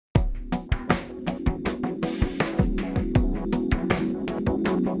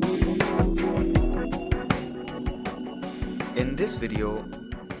this video,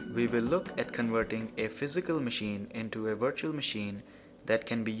 we will look at converting a physical machine into a virtual machine that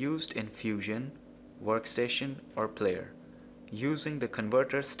can be used in Fusion, Workstation, or Player using the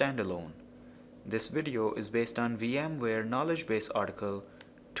Converter Standalone. This video is based on VMware Knowledge Base article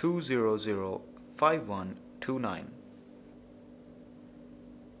 2005129.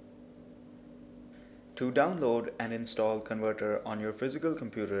 To download and install Converter on your physical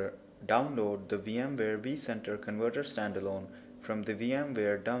computer, download the VMware vCenter Converter Standalone from the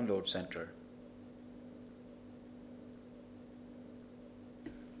VMware Download Center.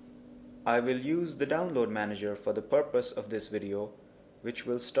 I will use the Download Manager for the purpose of this video, which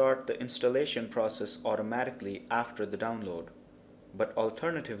will start the installation process automatically after the download. But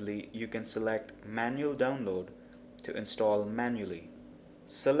alternatively, you can select Manual Download to install manually.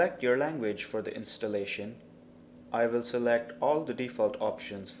 Select your language for the installation. I will select all the default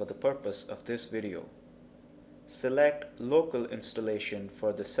options for the purpose of this video. Select Local Installation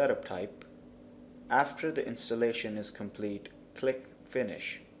for the setup type. After the installation is complete, click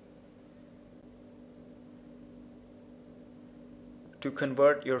Finish. To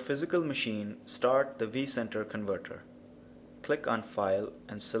convert your physical machine, start the vCenter converter. Click on File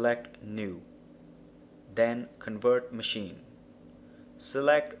and select New. Then Convert Machine.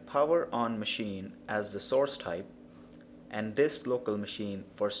 Select Power On Machine as the source type and this local machine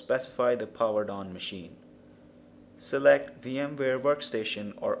for specify the powered on machine. Select VMware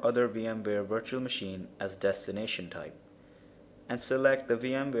Workstation or other VMware virtual machine as destination type and select the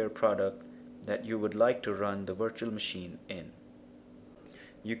VMware product that you would like to run the virtual machine in.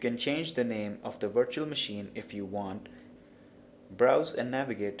 You can change the name of the virtual machine if you want. Browse and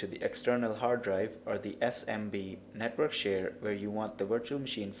navigate to the external hard drive or the SMB network share where you want the virtual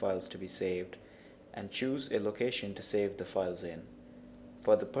machine files to be saved and choose a location to save the files in.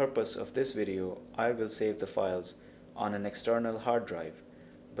 For the purpose of this video, I will save the files on an external hard drive,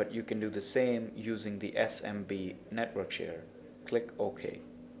 but you can do the same using the SMB network share. Click OK.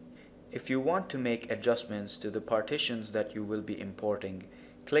 If you want to make adjustments to the partitions that you will be importing,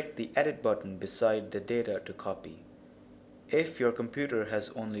 click the Edit button beside the data to copy. If your computer has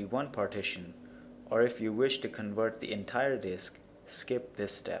only one partition, or if you wish to convert the entire disk, skip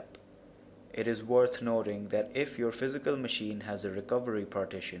this step. It is worth noting that if your physical machine has a recovery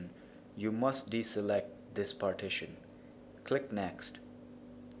partition, you must deselect this partition. Click Next.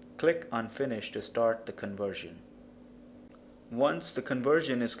 Click on Finish to start the conversion. Once the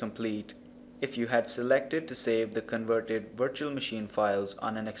conversion is complete, if you had selected to save the converted virtual machine files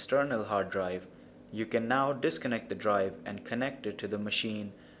on an external hard drive, you can now disconnect the drive and connect it to the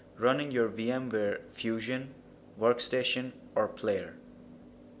machine running your VMware Fusion, Workstation, or Player.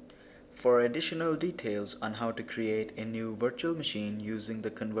 For additional details on how to create a new virtual machine using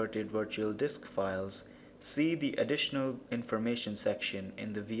the converted virtual disk files, see the additional information section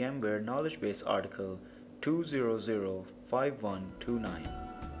in the VMware Knowledge Base article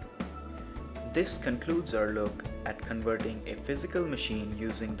 2005129. This concludes our look at converting a physical machine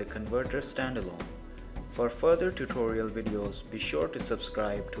using the Converter Standalone. For further tutorial videos, be sure to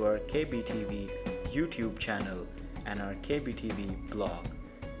subscribe to our KBTV YouTube channel and our KBTV blog.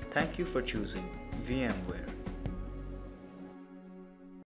 Thank you for choosing VMware.